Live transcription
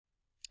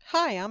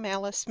Hi, I'm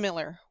Alice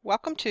Miller.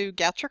 Welcome to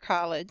Goucher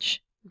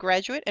College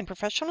Graduate and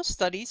Professional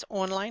Studies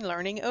Online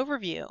Learning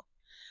Overview.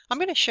 I'm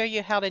going to show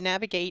you how to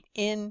navigate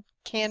in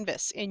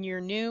Canvas in your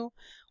new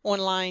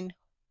online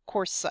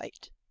course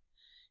site.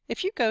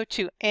 If you go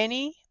to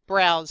any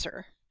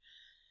browser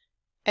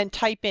and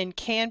type in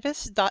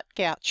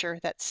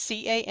canvas.goucher, that's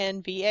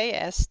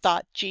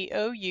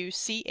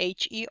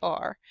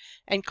canvas.goucher,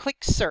 and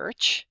click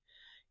search,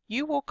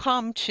 you will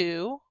come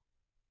to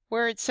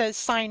where it says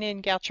Sign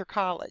in Goucher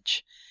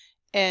College.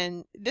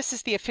 And this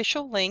is the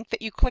official link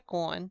that you click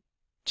on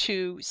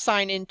to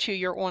sign into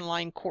your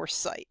online course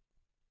site.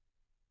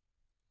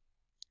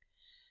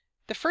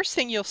 The first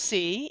thing you'll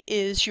see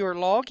is your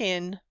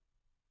login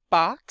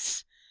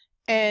box,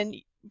 and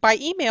by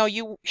email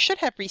you should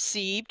have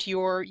received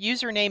your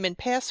username and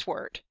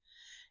password.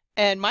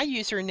 And my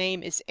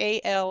username is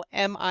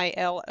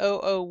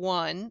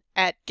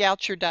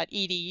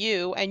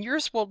almiloo1@goucher.edu, and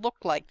yours will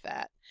look like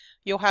that.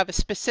 You'll have a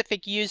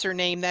specific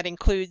username that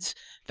includes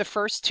the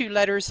first two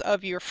letters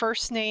of your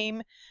first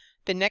name,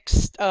 the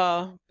next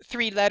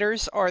three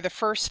letters are the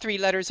first three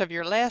letters of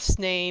your last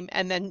name,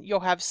 and then you'll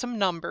have some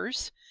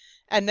numbers,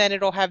 and then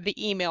it'll have the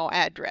email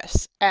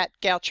address at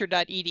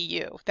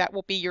goucher.edu. That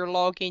will be your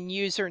login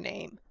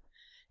username.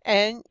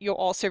 And you'll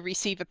also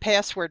receive a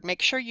password.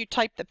 Make sure you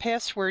type the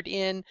password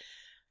in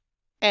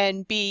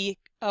and be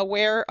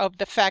aware of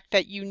the fact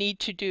that you need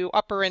to do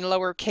upper and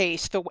lower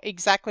case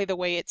exactly the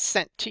way it's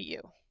sent to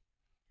you.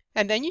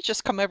 And then you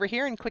just come over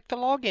here and click the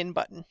login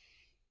button.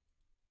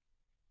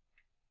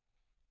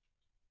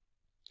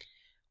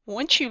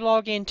 Once you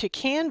log into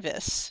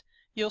Canvas,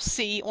 you'll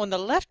see on the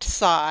left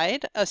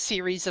side a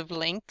series of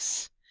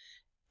links.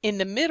 In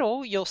the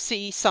middle, you'll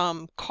see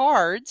some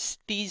cards.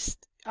 These,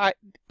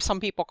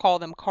 some people call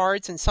them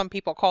cards and some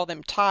people call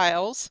them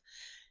tiles.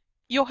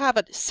 You'll have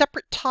a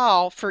separate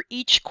tile for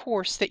each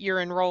course that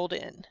you're enrolled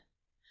in.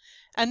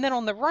 And then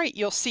on the right,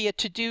 you'll see a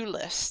to-do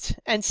list.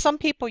 And some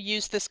people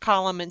use this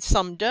column and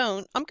some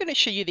don't. I'm going to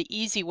show you the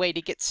easy way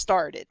to get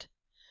started.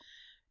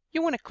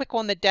 You want to click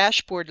on the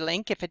dashboard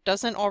link. If it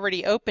doesn't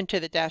already open to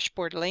the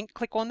dashboard link,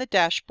 click on the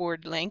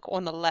dashboard link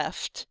on the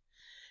left.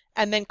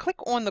 And then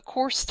click on the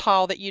course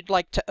tile that you'd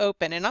like to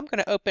open. And I'm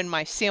going to open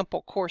my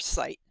sample course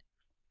site.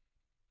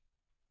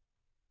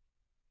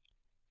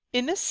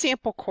 In this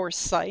sample course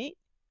site,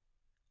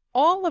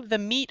 all of the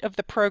meat of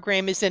the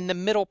program is in the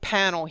middle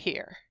panel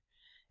here.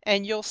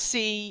 And you'll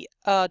see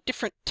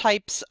different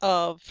types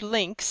of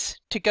links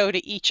to go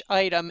to each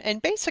item.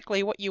 And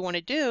basically what you want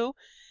to do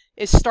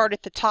is start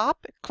at the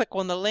top, click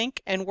on the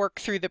link, and work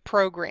through the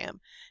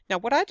program. Now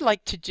what I'd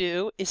like to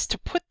do is to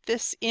put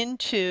this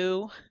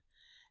into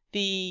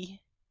the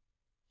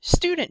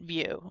student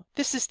view.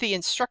 This is the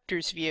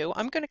instructor's view.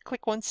 I'm going to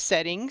click on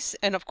settings,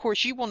 and of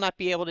course you will not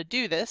be able to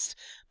do this,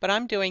 but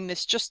I'm doing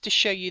this just to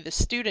show you the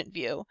student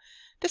view.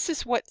 This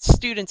is what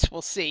students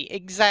will see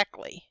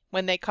exactly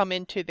when they come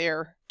into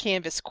their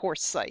Canvas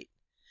course site.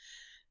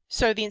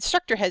 So the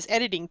instructor has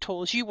editing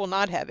tools. You will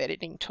not have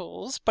editing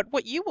tools, but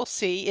what you will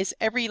see is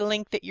every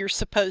link that you're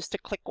supposed to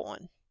click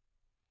on.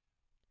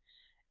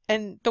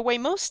 And the way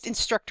most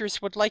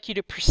instructors would like you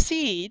to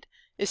proceed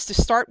is to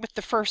start with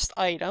the first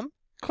item,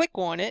 click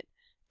on it,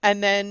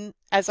 and then,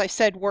 as I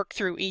said, work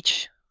through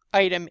each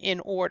item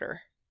in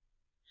order.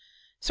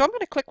 So I'm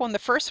going to click on the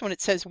first one. It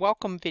says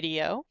Welcome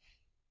Video.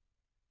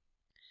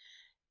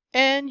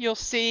 And you'll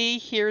see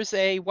here's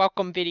a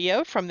welcome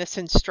video from this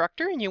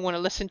instructor, and you want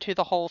to listen to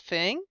the whole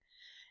thing.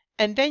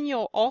 And then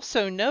you'll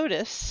also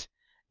notice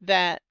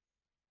that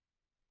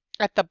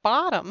at the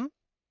bottom,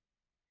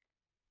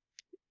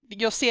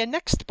 you'll see a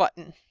next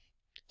button.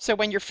 So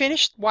when you're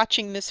finished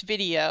watching this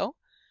video,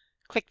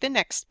 click the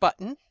next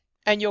button,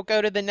 and you'll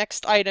go to the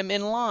next item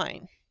in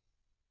line.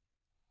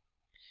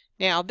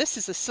 Now, this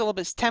is a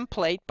syllabus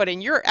template, but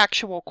in your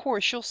actual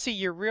course, you'll see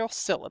your real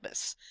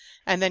syllabus.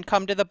 And then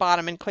come to the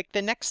bottom and click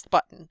the next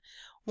button.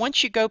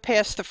 Once you go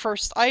past the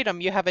first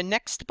item, you have a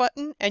next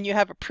button and you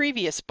have a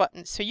previous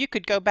button. So you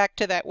could go back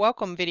to that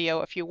welcome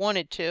video if you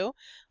wanted to.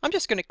 I'm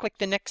just going to click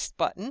the next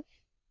button.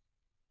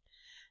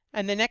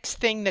 And the next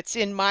thing that's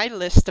in my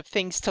list of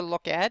things to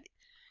look at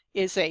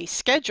is a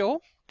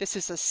schedule. This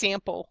is a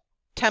sample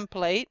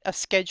template, a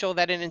schedule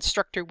that an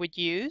instructor would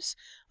use.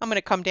 I'm going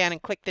to come down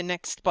and click the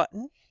next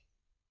button.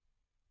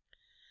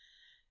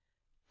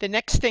 The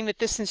next thing that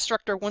this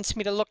instructor wants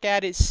me to look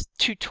at is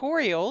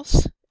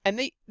tutorials. And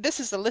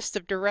this is a list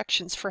of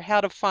directions for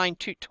how to find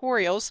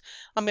tutorials.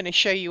 I'm going to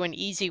show you an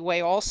easy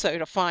way also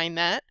to find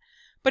that.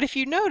 But if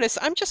you notice,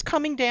 I'm just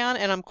coming down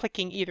and I'm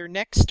clicking either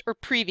next or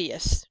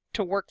previous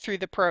to work through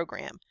the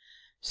program.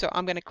 So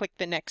I'm going to click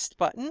the next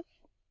button.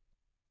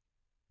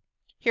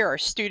 Here are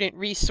student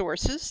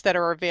resources that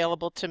are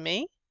available to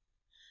me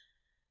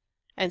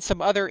and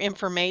some other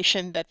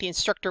information that the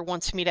instructor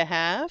wants me to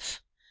have.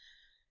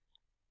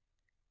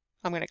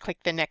 I'm going to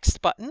click the next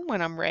button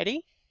when I'm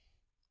ready.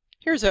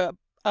 Here's a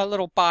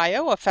little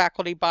bio, a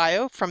faculty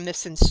bio from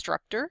this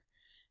instructor,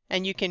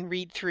 and you can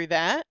read through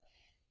that.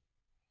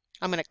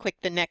 I'm going to click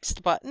the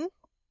next button.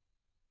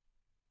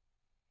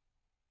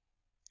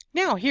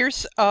 Now here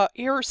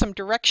are some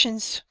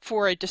directions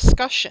for a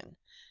discussion,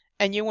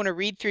 and you want to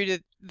read through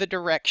the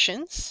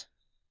directions.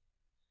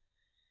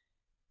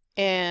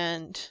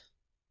 And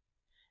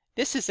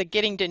this is a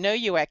getting to know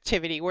you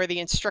activity where the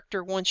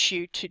instructor wants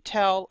you to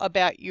tell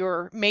about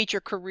your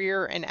major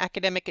career and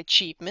academic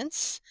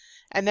achievements,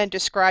 and then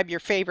describe your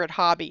favorite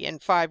hobby in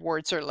 5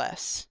 words or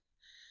less.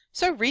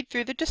 So read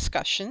through the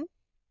discussion,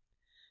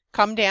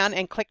 come down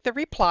and click the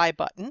reply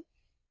button,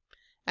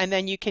 and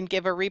then you can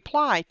give a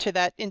reply to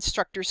that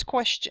instructor's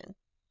question.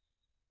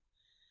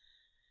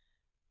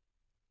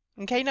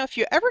 Okay, now if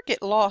you ever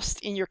get lost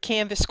in your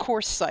Canvas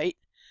course site,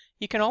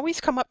 you can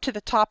always come up to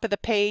the top of the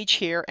page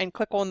here and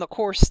click on the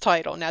course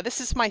title. Now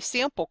this is my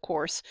sample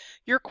course.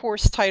 Your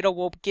course title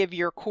will give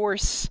your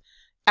course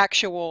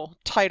actual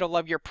title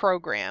of your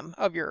program,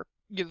 of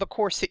the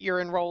course that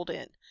you're enrolled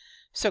in.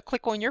 So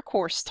click on your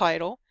course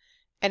title,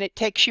 and it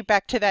takes you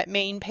back to that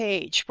main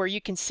page where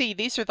you can see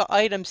these are the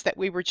items that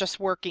we were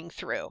just working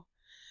through.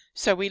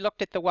 So we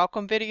looked at the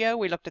welcome video,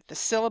 we looked at the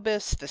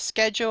syllabus, the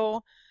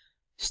schedule,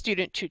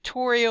 student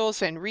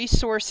tutorials and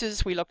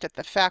resources, we looked at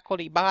the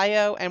faculty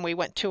bio, and we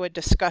went to a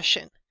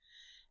discussion.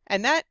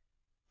 And that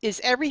is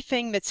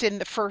everything that's in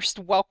the first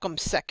welcome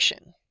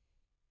section.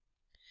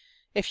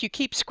 If you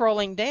keep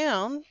scrolling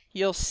down,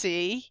 you'll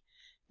see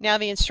now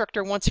the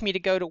instructor wants me to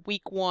go to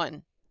week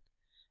 1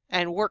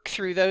 and work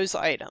through those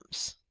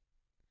items.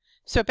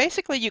 So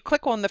basically you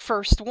click on the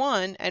first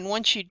one, and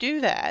once you do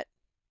that,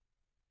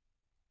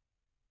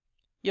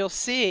 you'll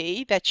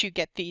see that you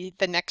get the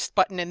next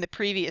button and the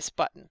previous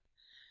button.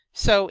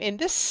 So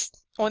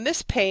on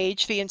this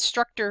page, the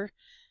instructor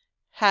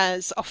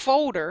has a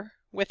folder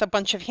with a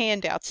bunch of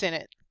handouts in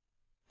it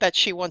that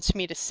she wants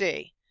me to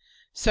see.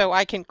 So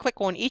I can click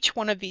on each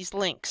one of these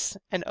links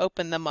and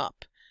open them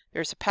up.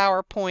 There's a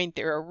PowerPoint,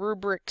 there are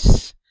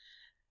rubrics,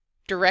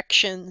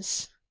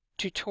 directions,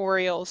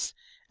 tutorials,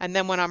 and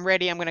then when I'm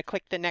ready, I'm going to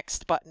click the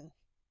next button.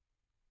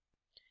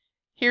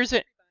 Here's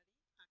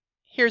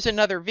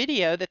another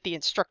video that the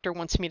instructor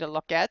wants me to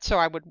look at, so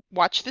I would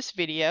watch this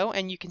video,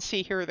 and you can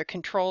see here are the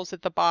controls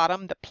at the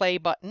bottom, the play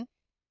button.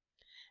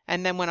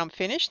 And then when I'm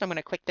finished, I'm going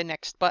to click the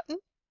next button.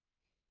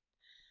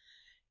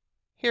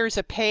 Here's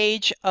a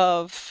page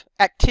of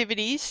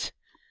activities,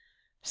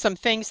 some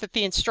things that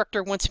the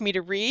instructor wants me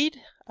to read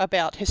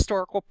about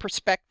historical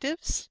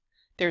perspectives.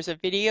 There's a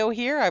video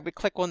here. I would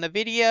click on the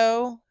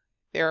video.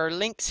 There are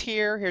links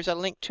here. Here's a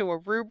link to a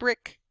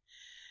rubric.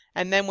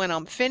 And then when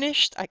I'm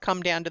finished, I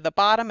come down to the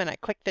bottom and I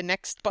click the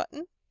next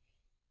button.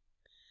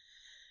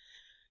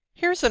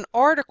 Here's an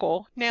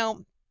article.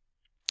 Now,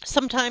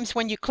 sometimes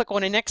when you click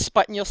on a next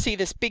button, you'll see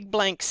this big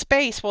blank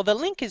space. Well, the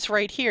link is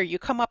right here. You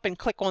come up and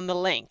click on the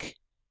link,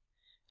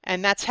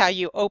 and that's how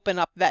you open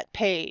up that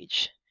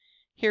page.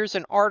 Here's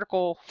an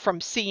article from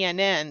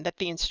CNN that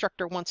the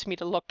instructor wants me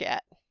to look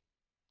at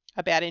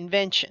about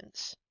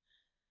inventions.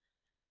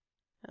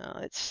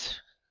 It's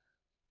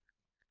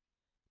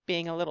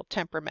being a little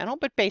temperamental,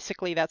 but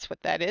basically that's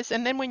what that is.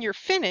 And then when you're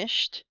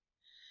finished,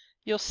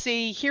 you'll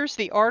see here's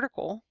the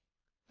article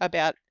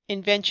about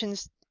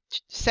inventions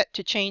set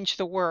to change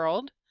the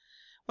world.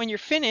 When you're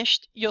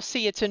finished, you'll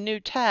see it's a new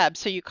tab,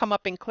 so you come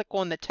up and click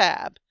on the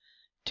tab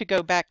to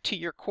go back to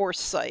your course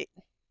site.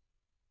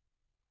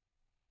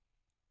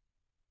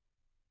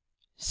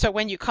 So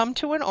when you come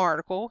to an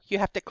article, you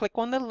have to click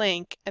on the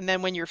link, and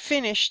then when you're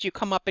finished, you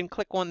come up and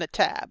click on the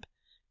tab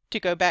to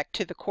go back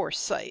to the course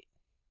site.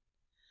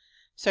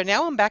 So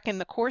now I'm back in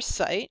the course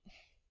site.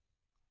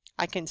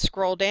 I can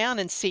scroll down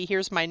and see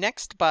here's my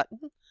next button.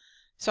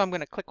 So I'm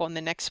going to click on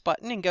the next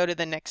button and go to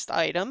the next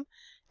item.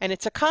 And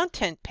it's a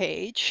content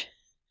page.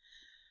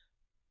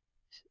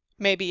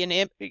 Maybe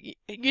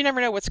you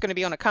never know what's going to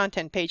be on a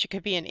content page. It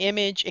could be an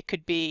image. It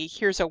could be,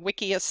 here's a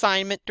wiki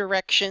assignment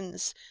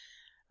directions.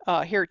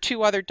 Here are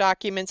 2 other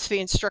documents the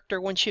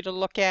instructor wants you to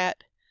look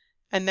at.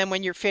 And then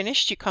when you're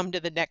finished, you come to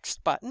the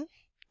next button.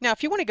 Now,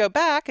 if you want to go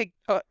back,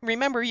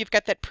 remember you've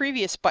got that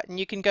previous button.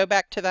 You can go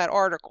back to that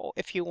article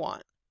if you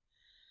want.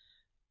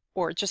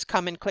 Or just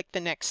come and click the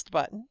next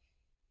button.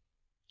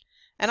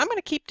 And I'm going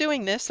to keep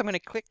doing this. I'm going to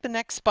click the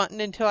next button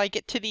until I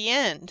get to the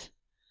end.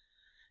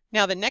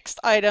 Now, the next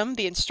item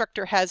the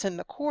instructor has in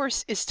the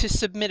course is to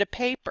submit a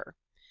paper.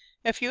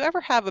 If you ever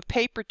have a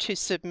paper to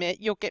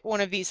submit, you'll get one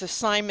of these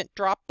assignment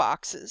drop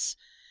boxes.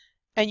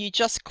 And you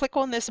just click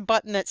on this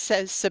button that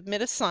says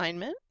Submit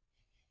Assignment.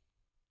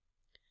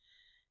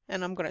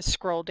 And I'm going to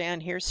scroll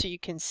down here so you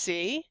can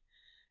see.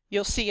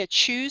 You'll see a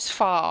Choose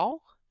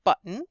File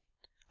button.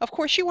 Of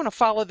course, you want to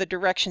follow the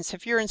directions.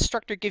 If your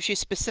instructor gives you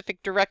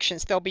specific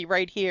directions, they'll be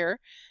right here,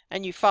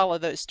 and you follow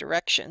those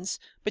directions.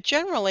 But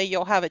generally,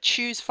 you'll have a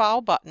Choose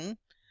File button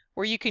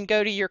where you can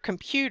go to your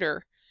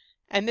computer,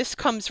 and this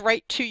comes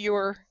right to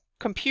your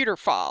computer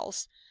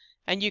files.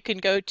 And you can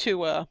go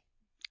to a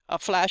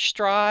flash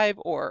drive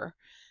or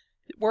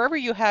wherever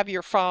you have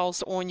your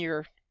files on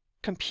your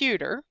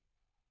computer,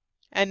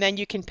 and then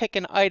you can pick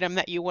an item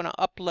that you want to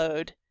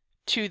upload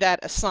to that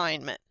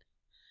assignment.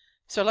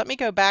 So let me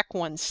go back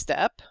one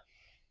step.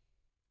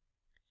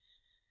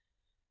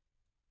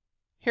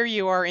 Here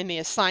you are in the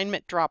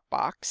assignment drop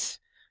box.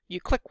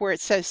 You click where it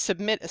says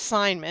Submit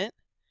Assignment,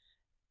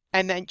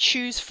 and then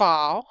choose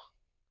File.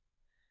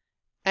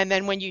 And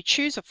then when you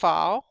choose a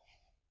file,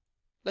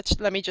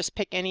 let me just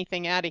pick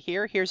anything out of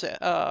here. Here's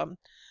a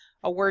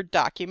Word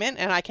document,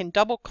 and I can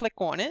double click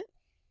on it.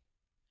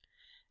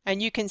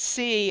 And you can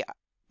see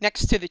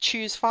next to the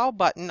Choose File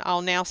button,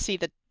 I'll now see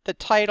the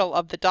title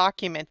of the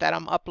document that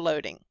I'm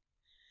uploading.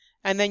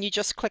 And then you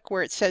just click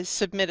where it says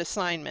Submit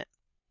Assignment.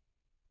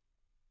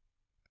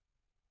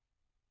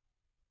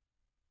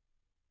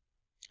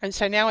 And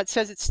so now it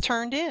says it's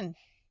turned in.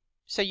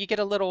 So you get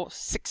a little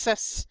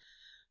success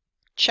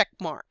check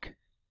mark.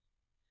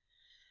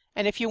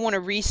 And if you want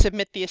to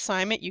resubmit the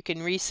assignment, you can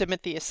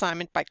resubmit the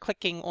assignment by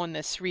clicking on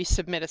this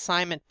Resubmit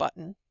Assignment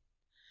button.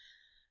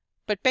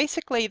 But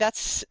basically,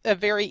 that's a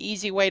very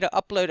easy way to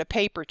upload a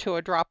paper to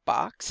a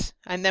Dropbox.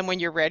 And then when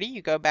you're ready,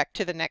 you go back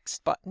to the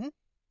next button.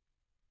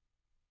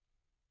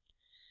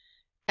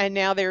 And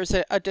now there's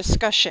a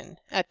discussion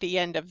at the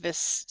end of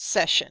this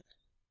session.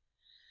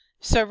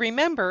 So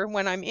remember,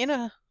 when I'm in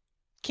a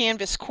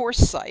Canvas course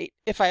site,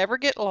 if I ever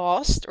get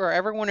lost or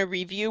ever want to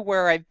review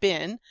where I've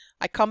been,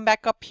 I come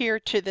back up here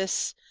to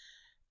this,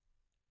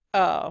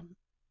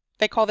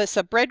 they call this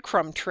a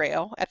breadcrumb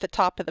trail at the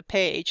top of the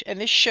page,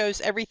 and this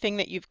shows everything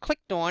that you've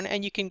clicked on,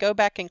 and you can go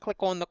back and click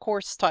on the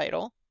course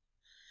title,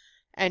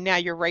 and now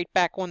you're right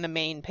back on the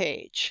main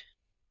page.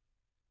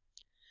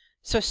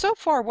 So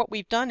far what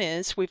we've done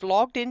is we've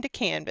logged into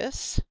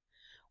Canvas,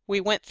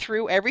 we went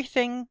through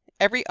everything,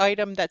 every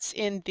item that's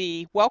in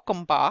the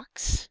welcome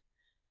box.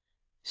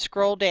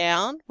 Scroll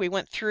down, we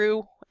went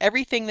through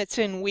everything that's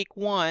in week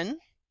 1.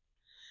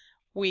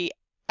 We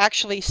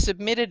actually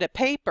submitted a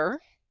paper,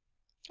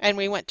 and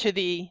we went to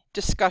the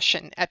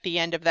discussion at the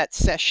end of that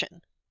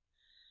session.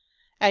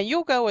 And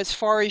you'll go as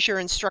far as your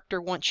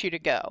instructor wants you to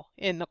go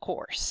in the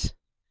course.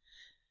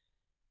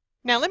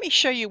 Now let me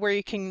show you where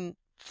you can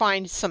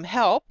find some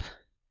help.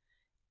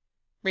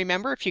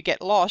 Remember, if you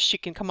get lost, you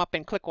can come up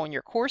and click on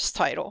your course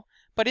title.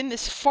 But in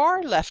this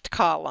far left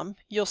column,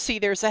 you'll see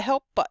there's a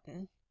Help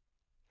button.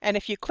 And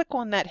if you click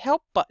on that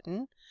Help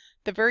button,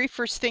 the very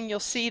first thing you'll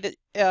see that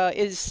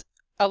is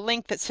a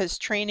link that says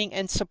Training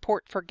and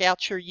Support for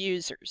Goucher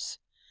Users.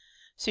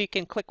 So you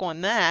can click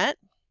on that,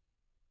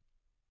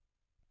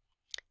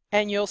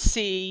 and you'll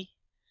see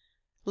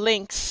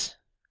links,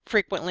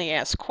 frequently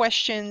asked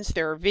questions.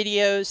 There are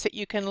videos that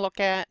you can look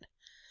at.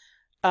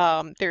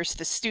 There's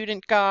the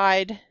student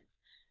guide.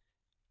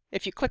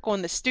 If you click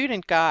on the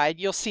student guide,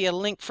 you'll see a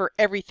link for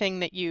everything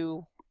that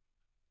you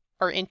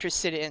are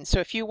interested in. So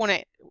if you want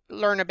to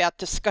learn about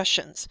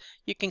discussions,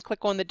 you can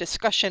click on the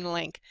discussion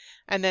link,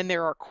 and then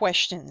there are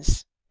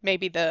questions.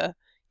 Maybe the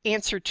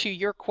answer to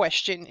your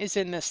question is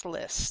in this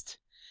list.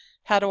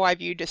 How do I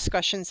view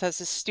discussions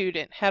as a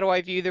student? How do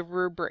I view the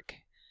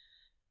rubric?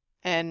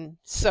 And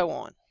so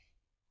on.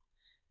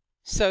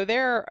 So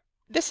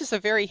this is a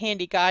very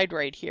handy guide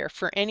right here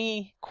for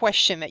any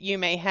question that you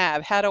may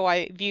have. How do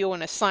I view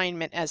an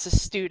assignment as a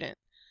student?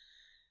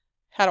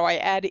 How do I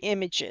add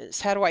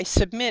images? How do I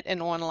submit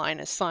an online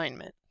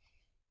assignment?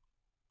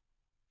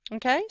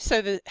 Okay,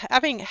 so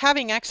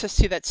having access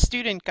to that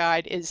student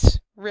guide is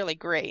really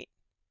great.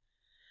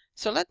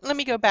 So let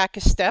me go back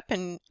a step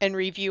and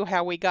review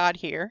how we got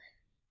here.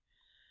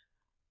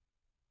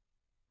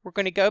 We're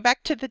going to go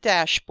back to the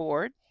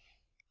dashboard.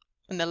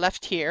 On the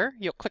left here,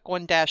 you'll click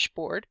on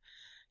Dashboard.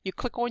 You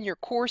click on your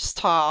course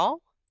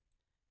tile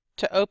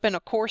to open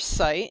a course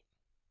site.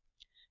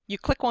 You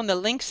click on the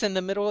links in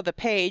the middle of the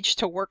page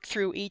to work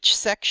through each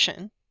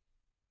section.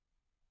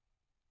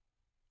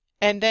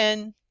 And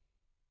then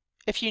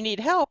if you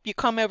need help, you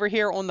come over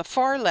here on the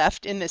far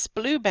left in this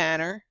blue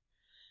banner,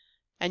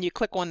 and you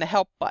click on the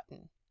Help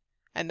button.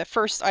 And the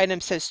first item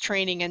says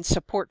Training and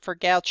Support for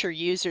Goucher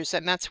Users,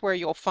 and that's where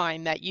you'll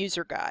find that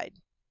user guide.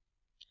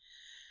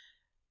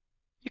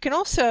 You can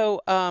also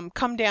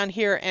come down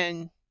here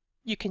and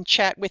you can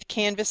chat with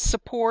Canvas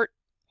support.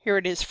 Here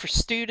it is for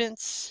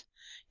students.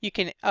 You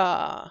can,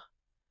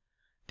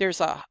 there's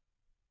a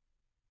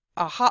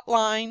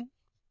hotline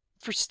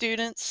for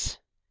students.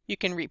 You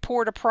can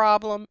report a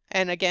problem,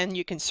 and again,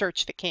 you can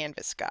search the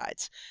Canvas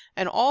guides.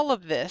 And all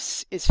of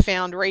this is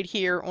found right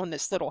here on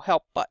this little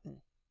Help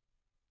button.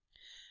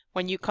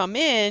 When you come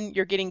in,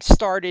 you're getting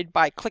started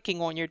by clicking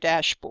on your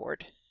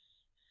dashboard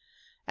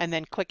and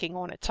then clicking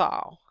on a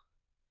tile.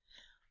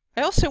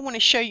 I also want to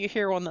show you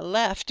here on the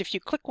left, if you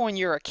click on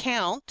your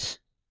account,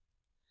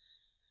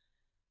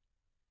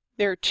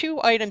 there are two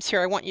items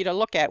here I want you to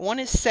look at. One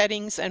is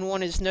Settings and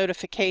one is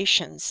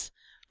Notifications.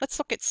 Let's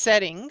look at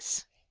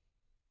Settings.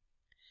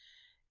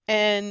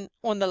 And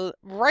on the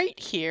right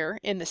here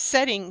in the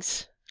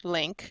Settings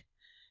link,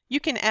 you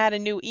can add a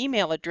new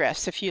email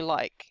address if you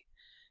like.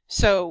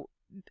 So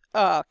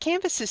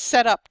Canvas is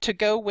set up to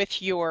go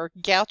with your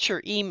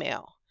Goucher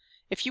email.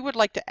 If you would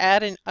like to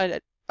add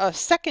a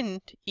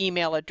second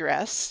email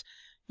address,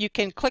 you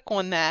can click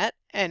on that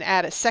and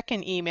add a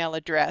second email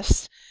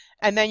address,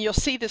 and then you'll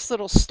see this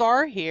little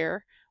star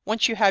here.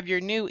 Once you have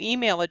your new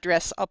email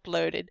address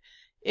uploaded,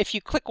 if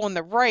you click on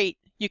the right,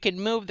 you can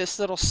move this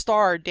little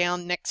star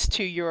down next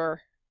to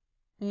your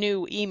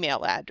new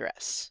email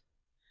address.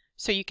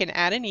 So you can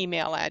add an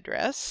email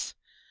address.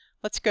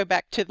 Let's go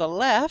back to the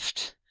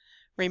left.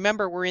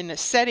 Remember, we're in the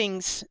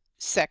settings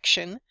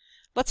section.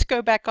 Let's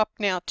go back up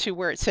now to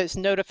where it says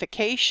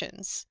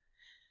notifications.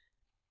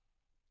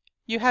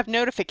 You have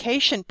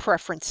notification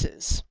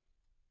preferences.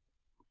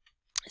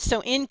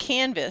 So in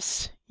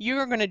Canvas,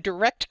 you're going to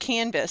direct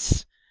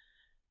Canvas.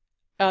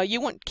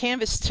 You want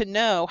Canvas to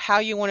know how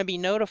you want to be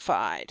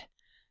notified.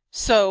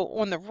 So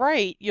on the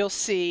right, you'll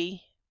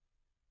see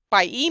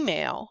by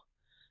email,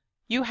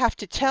 you have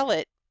to tell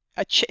it,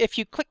 if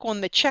you click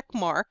on the check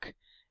mark,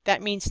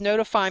 that means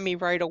notify me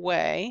right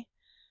away.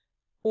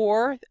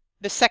 Or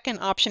the second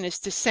option is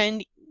to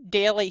send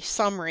daily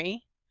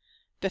summary.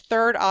 The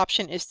third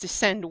option is to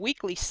send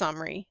weekly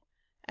summary.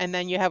 And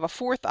then you have a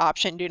fourth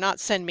option, do not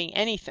send me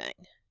anything.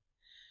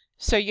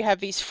 So you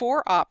have these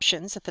four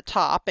options at the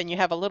top, and you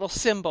have a little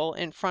symbol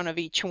in front of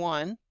each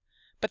one.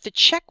 But the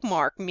check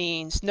mark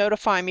means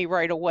notify me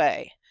right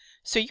away.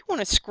 So you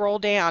want to scroll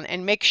down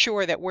and make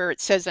sure that where it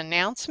says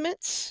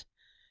announcements,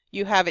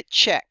 you have it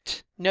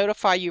checked,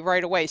 notify you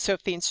right away. So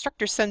if the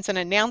instructor sends an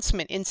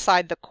announcement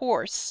inside the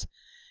course,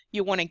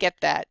 you want to get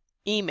that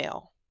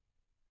email.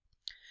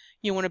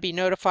 You want to be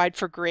notified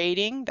for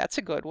grading, that's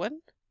a good one.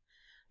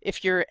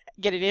 If you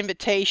get an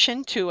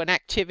invitation to an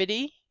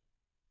activity,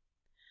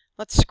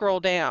 let's scroll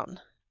down.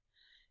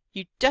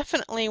 You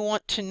definitely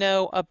want to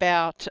know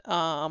about,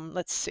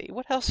 let's see,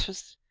 what else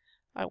was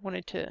I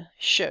wanted to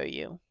show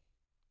you?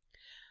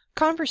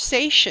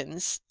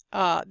 Conversations,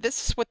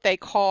 this is what they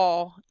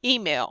call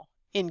email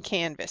in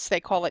Canvas. They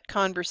call it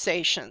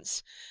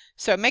conversations.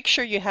 So make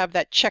sure you have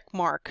that check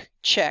mark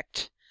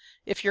checked.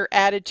 If you're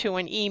added to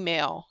an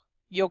email,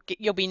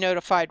 you'll be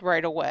notified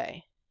right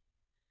away.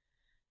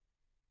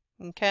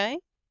 Okay?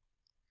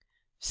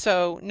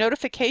 So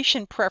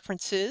notification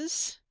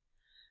preferences.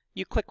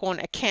 You click on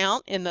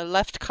account in the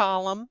left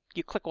column,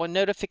 you click on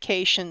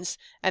notifications,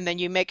 and then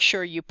you make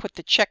sure you put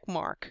the check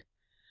mark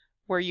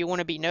where you want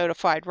to be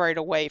notified right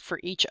away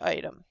for each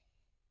item.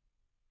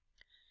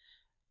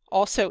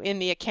 Also in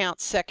the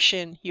account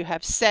section, you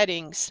have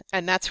settings,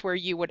 and that's where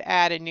you would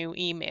add a new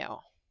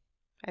email.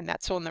 And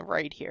that's on the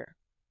right here.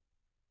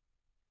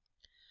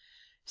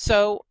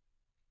 So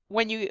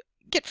when you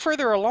get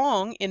further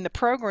along in the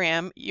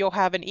program, you'll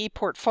have an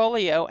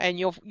e-portfolio, and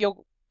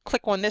you'll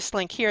click on this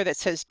link here that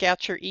says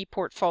Goucher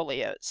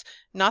ePortfolios.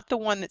 Not the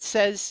one that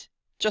says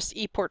just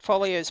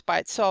ePortfolios by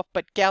itself,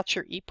 but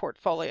Goucher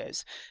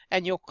ePortfolios.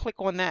 And you'll click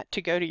on that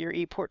to go to your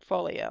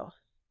ePortfolio.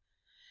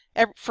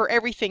 For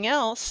everything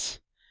else,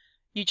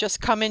 you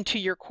just come into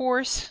your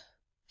course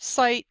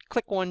site,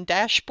 click on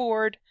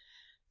Dashboard,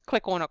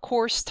 click on a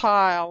course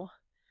tile,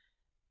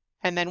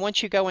 and then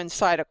once you go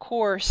inside a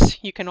course,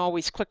 you can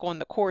always click on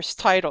the course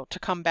title to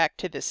come back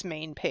to this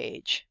main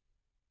page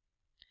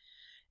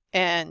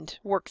and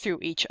work through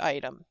each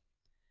item.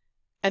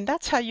 And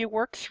that's how you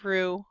work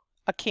through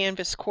a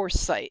Canvas course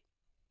site.